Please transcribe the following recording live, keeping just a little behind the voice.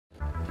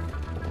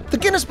The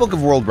Guinness Book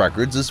of World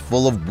Records is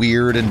full of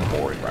weird and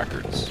boring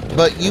records,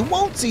 but you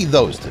won't see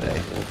those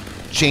today.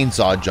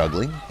 Chainsaw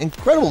juggling,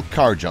 incredible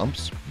car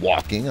jumps,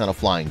 walking on a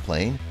flying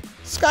plane,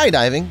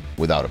 skydiving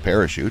without a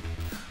parachute,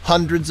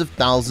 hundreds of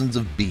thousands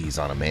of bees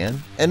on a man,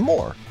 and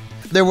more.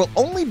 There will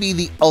only be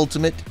the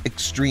ultimate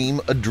extreme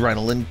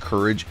adrenaline,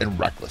 courage, and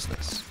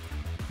recklessness.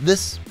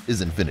 This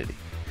is infinity.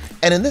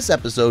 And in this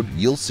episode,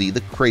 you'll see the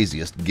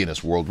craziest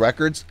Guinness World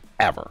Records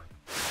ever.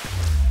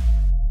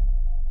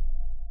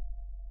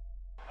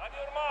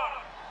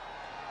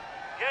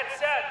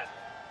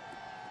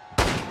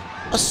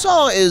 A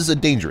saw is a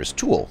dangerous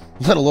tool,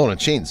 let alone a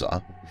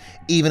chainsaw.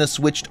 Even a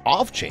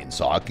switched-off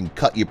chainsaw can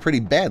cut you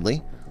pretty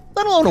badly,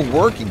 let alone a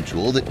working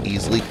tool that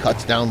easily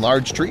cuts down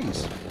large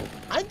trees.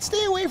 I'd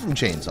stay away from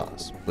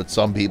chainsaws, but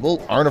some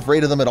people aren't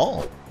afraid of them at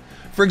all.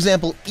 For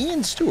example,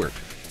 Ian Stewart.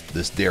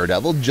 This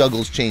daredevil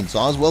juggles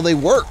chainsaws while they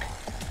work.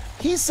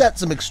 He's set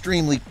some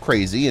extremely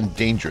crazy and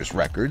dangerous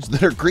records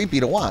that are creepy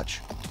to watch.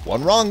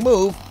 One wrong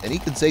move and he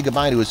could say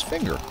goodbye to his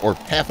finger or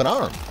half an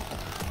arm.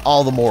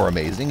 All the more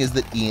amazing is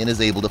that Ian is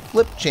able to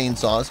flip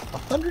chainsaws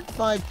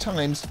 105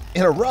 times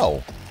in a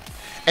row.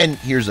 And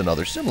here's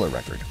another similar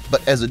record,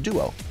 but as a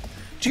duo.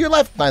 To your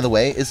left, by the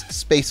way, is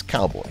Space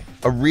Cowboy,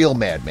 a real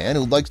madman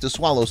who likes to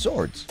swallow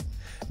swords.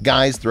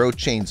 Guys throw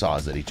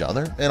chainsaws at each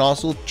other and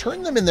also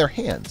turn them in their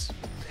hands.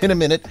 In a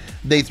minute,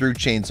 they threw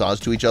chainsaws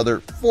to each other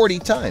 40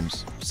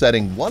 times,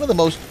 setting one of the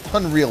most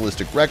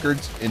unrealistic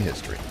records in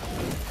history.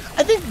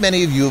 I think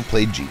many of you have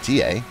played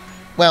GTA.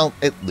 Well,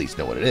 at least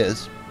know what it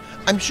is.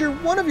 I'm sure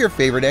one of your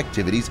favorite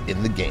activities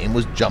in the game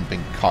was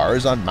jumping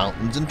cars on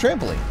mountains and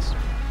trampolines.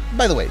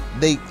 By the way,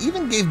 they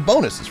even gave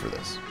bonuses for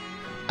this.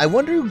 I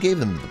wonder who gave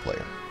them to the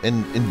player,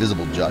 an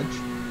invisible judge?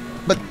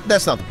 But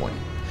that's not the point.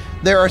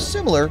 There are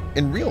similar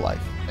in real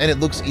life, and it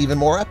looks even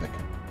more epic.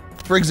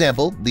 For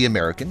example, the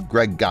American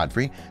Greg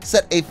Godfrey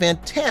set a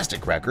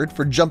fantastic record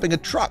for jumping a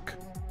truck.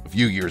 A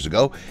few years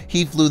ago,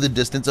 he flew the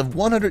distance of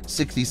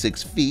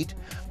 166 feet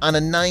on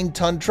a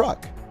 9-ton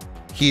truck.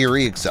 Here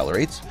he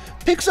accelerates,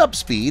 picks up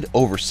speed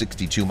over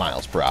 62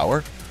 miles per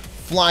hour,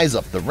 flies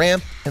up the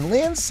ramp, and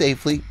lands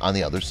safely on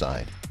the other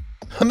side.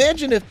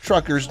 Imagine if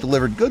truckers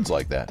delivered goods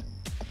like that.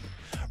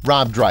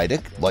 Rob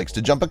Dyrdek likes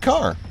to jump a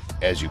car.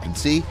 As you can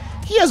see,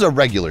 he has a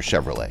regular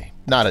Chevrolet,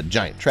 not a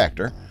giant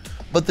tractor,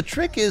 but the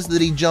trick is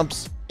that he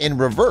jumps in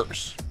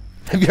reverse.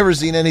 Have you ever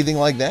seen anything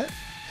like that?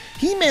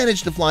 He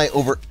managed to fly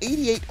over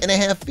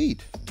 88.5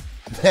 feet.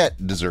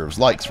 That deserves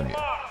likes from you.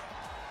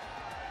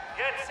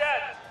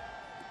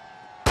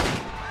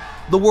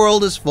 The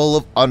world is full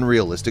of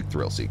unrealistic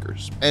thrill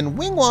seekers, and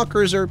wing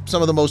walkers are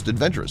some of the most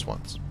adventurous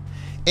ones.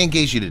 In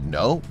case you didn't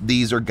know,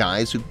 these are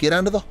guys who get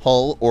onto the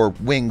hull or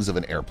wings of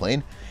an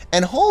airplane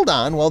and hold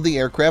on while the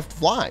aircraft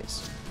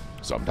flies.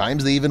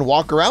 Sometimes they even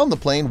walk around the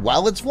plane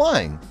while it's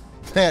flying.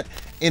 That,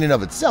 in and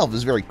of itself,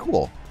 is very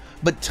cool,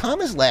 but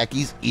Thomas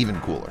Lackey's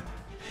even cooler.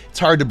 It's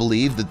hard to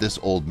believe that this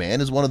old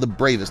man is one of the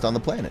bravest on the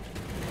planet.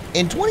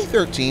 In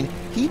 2013,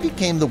 he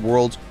became the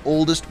world's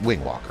oldest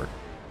wing walker.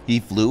 He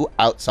flew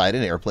outside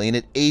an airplane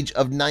at age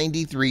of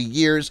 93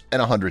 years and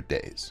 100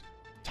 days.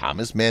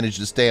 Thomas managed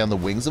to stay on the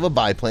wings of a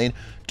biplane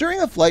during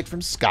a flight from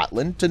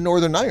Scotland to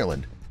Northern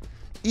Ireland.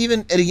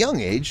 Even at a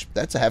young age,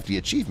 that's a hefty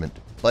achievement,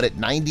 but at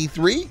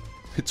 93,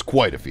 it's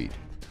quite a feat.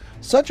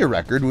 Such a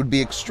record would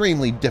be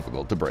extremely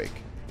difficult to break.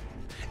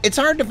 It's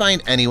hard to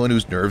find anyone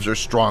whose nerves are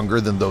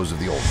stronger than those of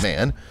the old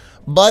man,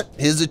 but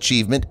his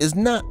achievement is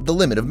not the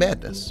limit of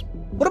madness.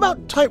 What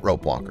about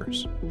tightrope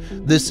walkers?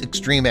 This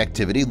extreme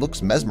activity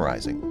looks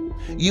mesmerizing.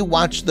 You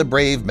watch the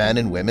brave men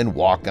and women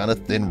walk on a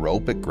thin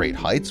rope at great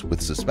heights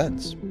with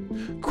suspense.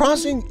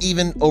 Crossing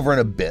even over an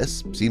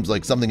abyss seems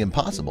like something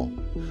impossible.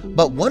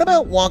 But what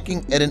about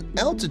walking at an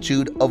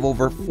altitude of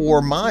over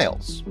 4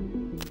 miles?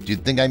 Do you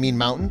think I mean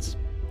mountains?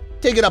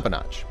 Take it up a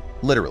notch,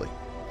 literally.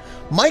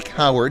 Mike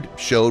Howard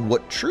showed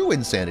what true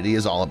insanity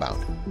is all about.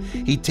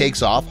 He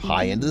takes off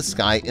high into the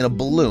sky in a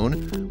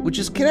balloon, which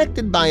is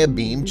connected by a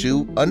beam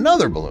to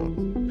another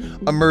balloon,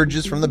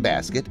 emerges from the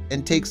basket,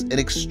 and takes an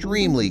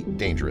extremely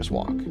dangerous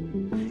walk.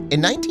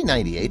 In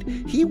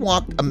 1998, he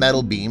walked a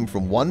metal beam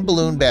from one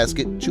balloon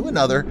basket to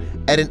another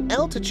at an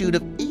altitude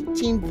of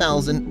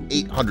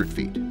 18,800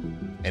 feet.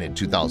 And in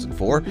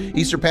 2004,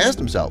 he surpassed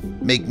himself,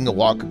 making a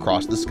walk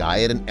across the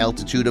sky at an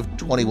altitude of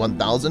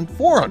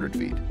 21,400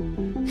 feet.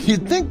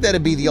 You'd think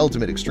that'd be the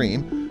ultimate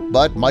extreme,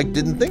 but Mike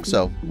didn't think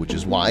so, which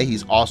is why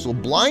he's also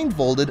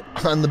blindfolded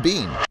on the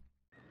beam.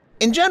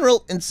 In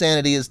general,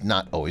 insanity is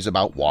not always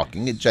about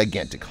walking at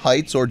gigantic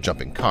heights or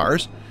jumping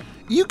cars.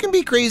 You can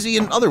be crazy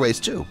in other ways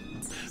too.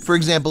 For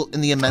example, in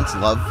the immense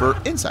love for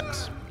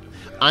insects.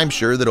 I'm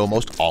sure that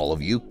almost all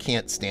of you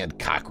can't stand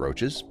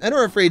cockroaches and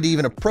are afraid to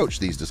even approach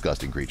these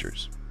disgusting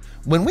creatures.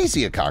 When we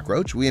see a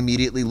cockroach, we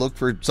immediately look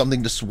for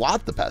something to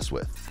swat the pest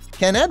with.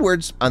 Ken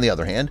Edwards, on the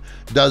other hand,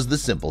 does the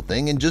simple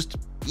thing and just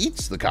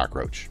eats the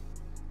cockroach.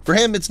 For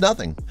him, it's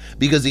nothing,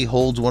 because he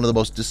holds one of the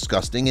most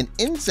disgusting and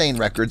insane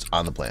records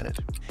on the planet.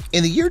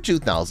 In the year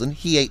 2000,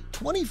 he ate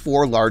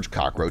 24 large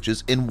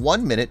cockroaches in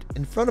 1 minute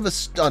in front of a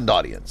stunned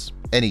audience,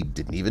 and he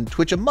didn't even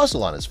twitch a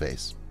muscle on his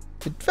face.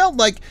 It felt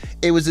like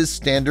it was his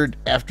standard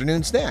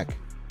afternoon snack.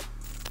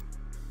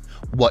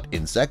 What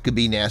insect could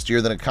be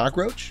nastier than a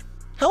cockroach?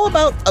 How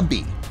about a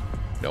bee?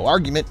 No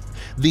argument.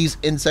 These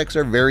insects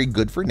are very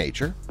good for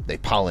nature. They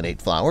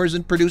pollinate flowers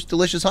and produce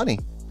delicious honey.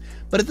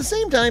 But at the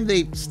same time,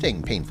 they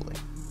sting painfully.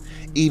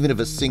 Even if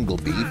a single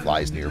bee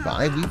flies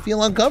nearby, we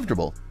feel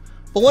uncomfortable.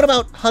 But what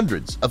about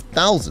hundreds of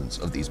thousands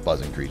of these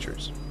buzzing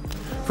creatures?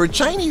 For a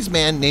Chinese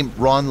man named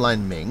Ron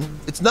Lan Ming,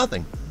 it's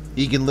nothing.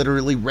 He can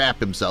literally wrap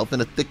himself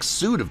in a thick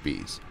suit of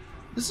bees.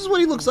 This is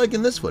what he looks like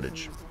in this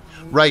footage.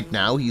 Right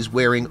now, he's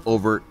wearing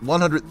over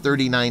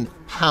 139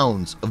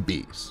 pounds of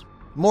bees,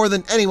 more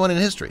than anyone in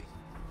history.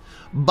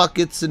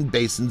 Buckets and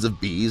basins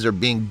of bees are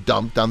being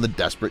dumped on the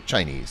desperate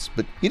Chinese,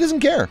 but he doesn't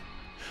care.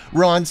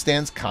 Ron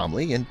stands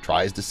calmly and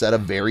tries to set a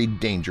very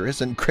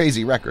dangerous and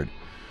crazy record.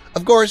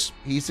 Of course,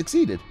 he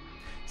succeeded.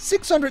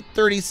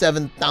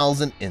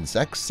 637,000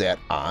 insects sat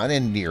on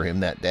and near him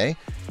that day,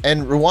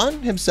 and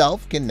Ruan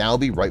himself can now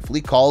be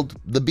rightfully called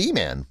the Bee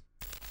Man.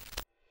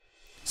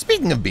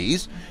 Speaking of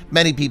bees,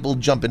 many people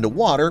jump into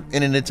water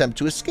in an attempt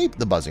to escape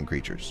the buzzing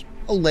creatures,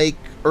 a lake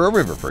or a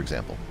river, for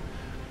example.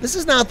 This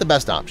is not the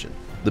best option.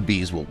 The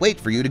bees will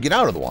wait for you to get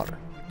out of the water.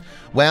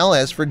 Well,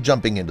 as for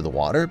jumping into the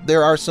water,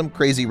 there are some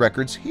crazy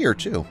records here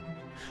too.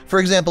 For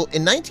example,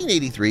 in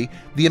 1983,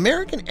 the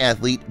American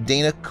athlete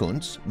Dana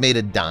Kuntz made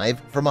a dive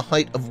from a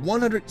height of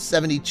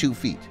 172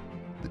 feet.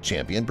 The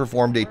champion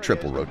performed a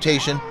triple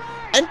rotation,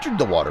 entered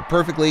the water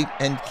perfectly,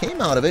 and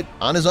came out of it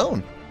on his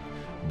own.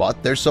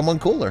 But there's someone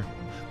cooler.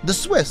 The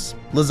Swiss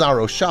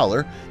Lazaro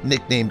Schaller,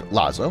 nicknamed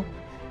Lazo.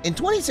 In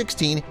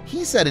 2016,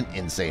 he set an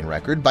insane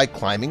record by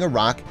climbing a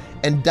rock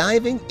and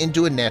diving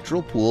into a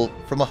natural pool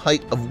from a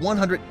height of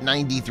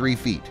 193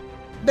 feet.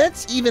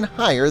 That's even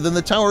higher than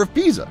the Tower of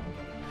Pisa.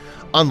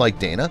 Unlike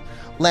Dana,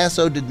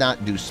 Lasso did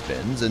not do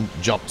spins and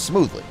jumped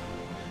smoothly.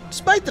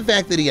 Despite the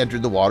fact that he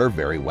entered the water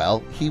very well,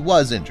 he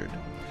was injured.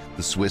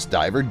 The Swiss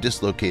diver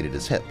dislocated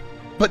his hip.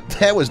 But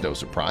that was no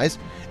surprise,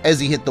 as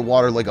he hit the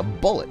water like a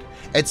bullet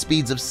at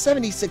speeds of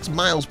 76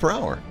 miles per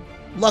hour.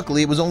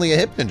 Luckily, it was only a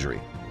hip injury.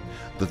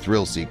 The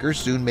thrill seeker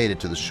soon made it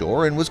to the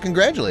shore and was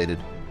congratulated.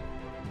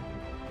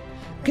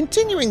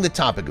 Continuing the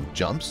topic of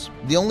jumps,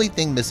 the only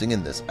thing missing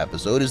in this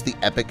episode is the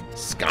epic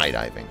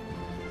skydiving.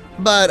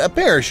 But a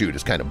parachute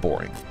is kind of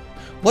boring.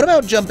 What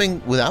about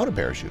jumping without a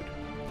parachute?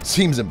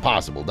 Seems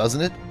impossible,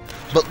 doesn't it?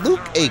 But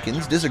Luke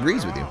Akins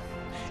disagrees with you.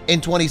 In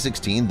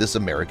 2016, this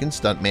American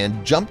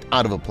stuntman jumped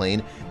out of a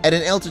plane at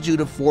an altitude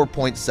of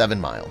 4.7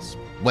 miles,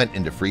 went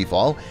into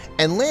freefall,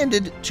 and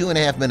landed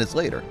 2.5 minutes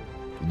later.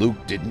 Luke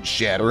didn't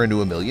shatter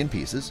into a million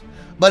pieces,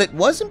 but it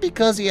wasn't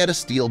because he had a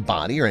steel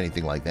body or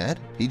anything like that.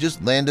 He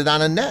just landed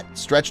on a net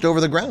stretched over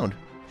the ground.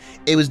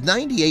 It was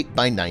 98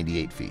 by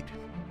 98 feet.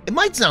 It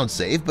might sound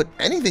safe, but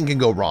anything can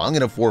go wrong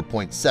in a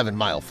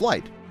 4.7-mile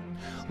flight.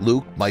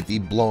 Luke might be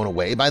blown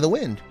away by the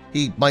wind.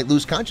 He might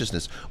lose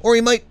consciousness, or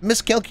he might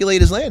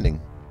miscalculate his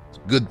landing. It's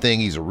a good thing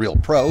he's a real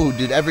pro who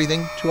did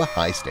everything to a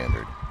high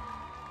standard.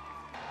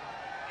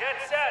 Get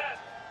set!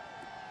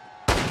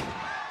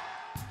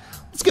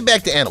 Let's get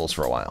back to animals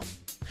for a while.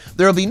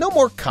 There will be no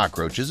more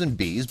cockroaches and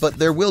bees, but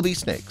there will be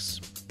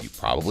snakes. You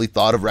probably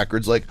thought of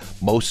records like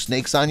most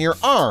snakes on your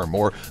arm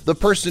or the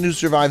person who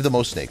survived the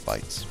most snake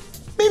bites.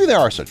 Maybe there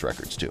are such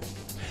records too.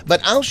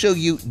 But I'll show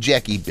you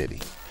Jackie Bibby,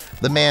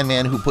 the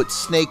man who put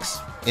snakes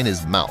in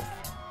his mouth.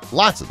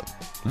 Lots of them,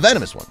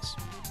 venomous ones.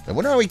 I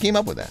wonder how he came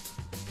up with that.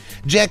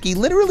 Jackie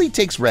literally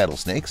takes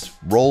rattlesnakes,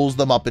 rolls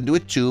them up into a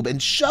tube,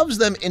 and shoves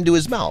them into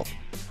his mouth,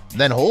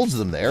 then holds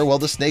them there while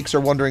the snakes are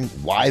wondering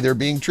why they're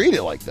being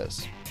treated like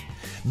this.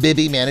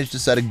 Bibby managed to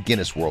set a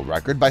Guinness World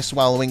Record by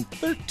swallowing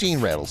 13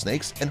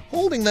 rattlesnakes and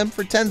holding them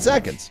for 10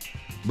 seconds.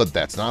 But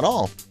that's not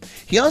all.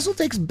 He also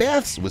takes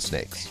baths with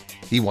snakes.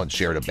 He once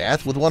shared a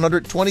bath with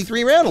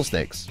 123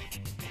 rattlesnakes.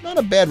 Not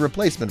a bad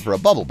replacement for a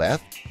bubble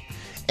bath.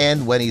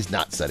 And when he's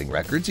not setting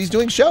records, he's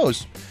doing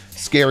shows,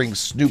 scaring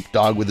Snoop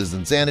Dogg with his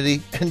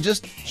insanity and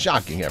just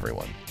shocking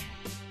everyone.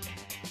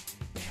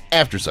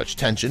 After such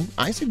tension,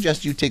 I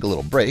suggest you take a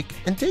little break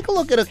and take a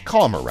look at a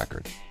calmer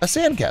record, a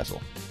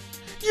sandcastle.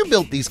 You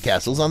built these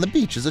castles on the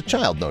beach as a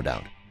child, no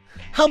doubt.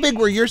 How big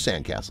were your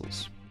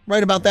sandcastles?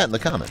 Write about that in the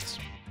comments.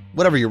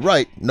 Whatever you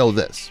write, know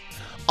this.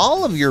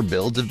 All of your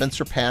builds have been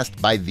surpassed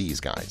by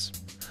these guys.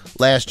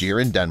 Last year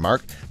in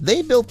Denmark,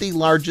 they built the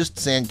largest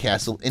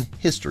sandcastle in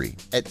history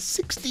at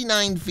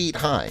 69 feet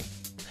high.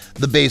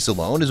 The base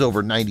alone is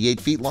over 98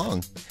 feet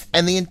long,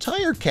 and the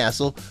entire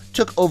castle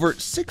took over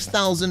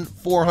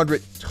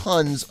 6,400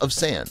 tons of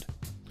sand.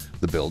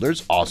 The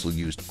builders also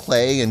used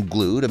clay and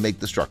glue to make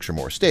the structure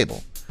more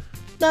stable.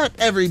 Not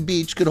every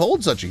beach could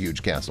hold such a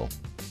huge castle.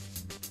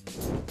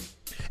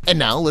 And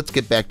now let's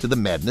get back to the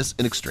madness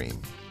and extreme.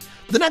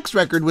 The next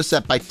record was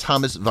set by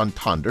Thomas van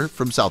Tonder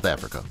from South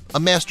Africa, a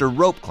master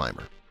rope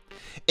climber.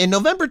 In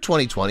November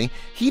 2020,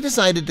 he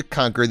decided to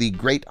conquer the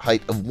great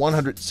height of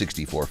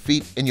 164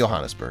 feet in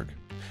Johannesburg.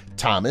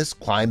 Thomas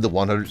climbed the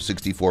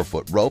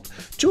 164-foot rope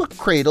to a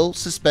cradle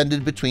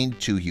suspended between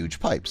two huge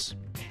pipes.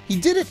 He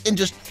did it in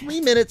just 3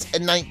 minutes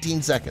and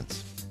 19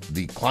 seconds.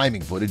 The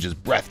climbing footage is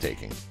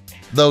breathtaking.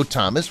 Though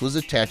Thomas was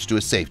attached to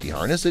a safety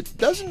harness, it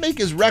doesn't make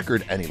his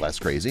record any less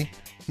crazy.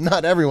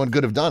 Not everyone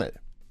could have done it.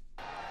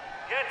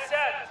 Get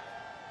set.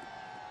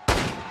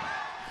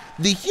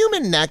 The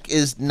human neck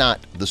is not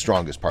the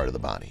strongest part of the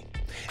body.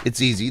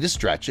 It's easy to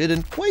stretch it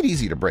and quite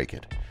easy to break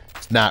it.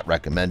 It's not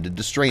recommended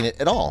to strain it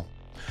at all.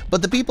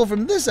 But the people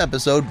from this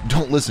episode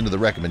don't listen to the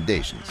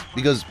recommendations,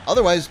 because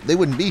otherwise they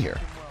wouldn't be here.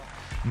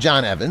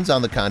 John Evans,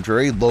 on the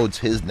contrary, loads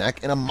his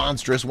neck in a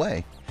monstrous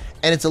way,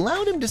 and it's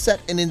allowed him to set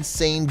an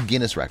insane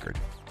Guinness record.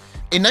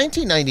 In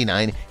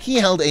 1999, he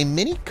held a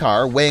mini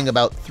car weighing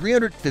about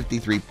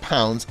 353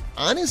 pounds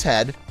on his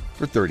head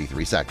for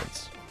 33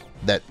 seconds.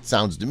 That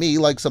sounds to me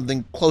like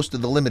something close to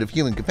the limit of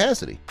human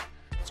capacity.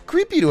 It's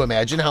creepy to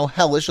imagine how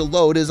hellish a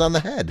load is on the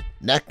head,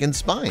 neck, and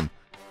spine.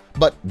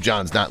 But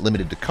John's not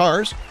limited to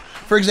cars.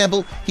 For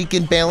example, he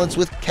can balance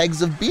with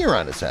kegs of beer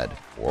on his head,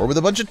 or with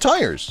a bunch of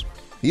tires.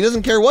 He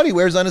doesn't care what he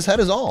wears on his head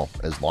at all,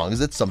 as long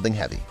as it's something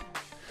heavy.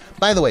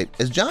 By the way,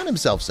 as John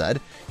himself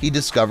said, he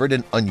discovered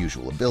an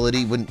unusual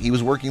ability when he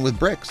was working with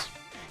bricks.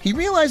 He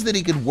realized that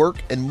he could work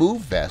and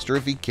move faster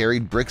if he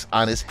carried bricks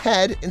on his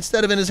head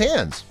instead of in his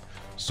hands.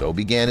 So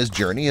began his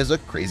journey as a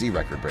crazy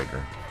record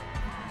breaker.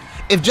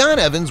 If John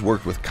Evans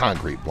worked with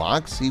concrete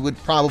blocks, he would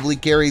probably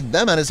carry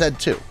them on his head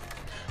too.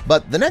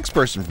 But the next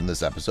person from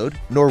this episode,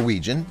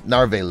 Norwegian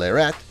Narve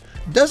Leret,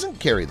 doesn't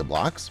carry the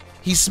blocks.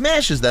 He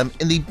smashes them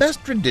in the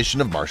best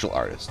tradition of martial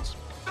artists.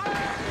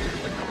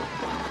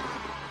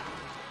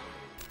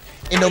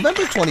 In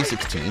November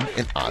 2016,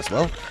 in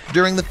Oslo,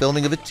 during the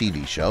filming of a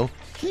TV show,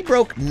 he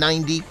broke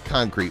 90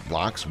 concrete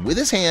blocks with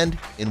his hand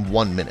in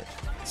 1 minute,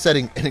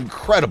 setting an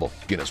incredible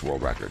Guinness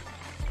World Record.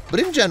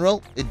 But in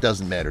general, it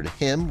doesn't matter to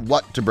him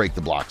what to break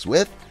the blocks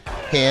with –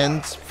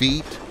 hands,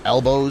 feet,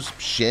 elbows,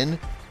 shin.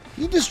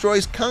 He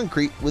destroys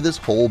concrete with his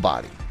whole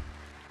body.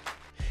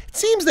 It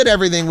seems that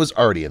everything was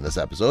already in this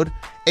episode,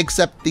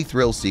 except the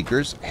thrill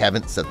seekers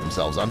haven't set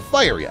themselves on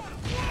fire yet.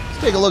 Let's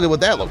take a look at what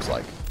that looks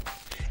like.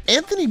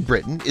 Anthony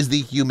Britton is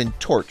the Human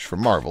Torch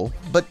from Marvel,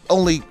 but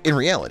only in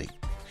reality.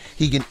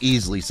 He can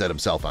easily set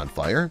himself on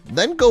fire,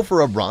 then go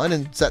for a run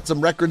and set some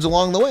records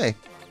along the way.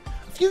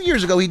 A few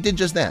years ago, he did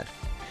just that.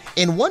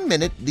 In 1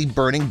 minute, the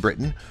burning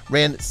Britton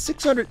ran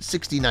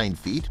 669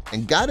 feet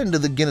and got into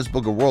the Guinness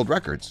Book of World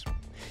Records.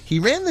 He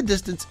ran the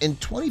distance in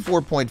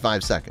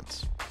 24.5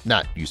 seconds.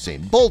 Not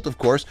Usain Bolt, of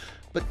course,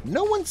 but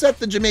no one set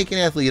the Jamaican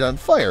athlete on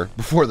fire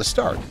before the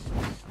start.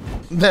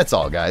 That's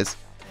all, guys.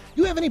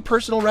 You have any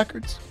personal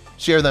records?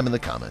 Share them in the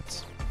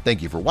comments.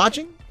 Thank you for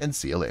watching, and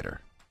see you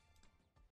later.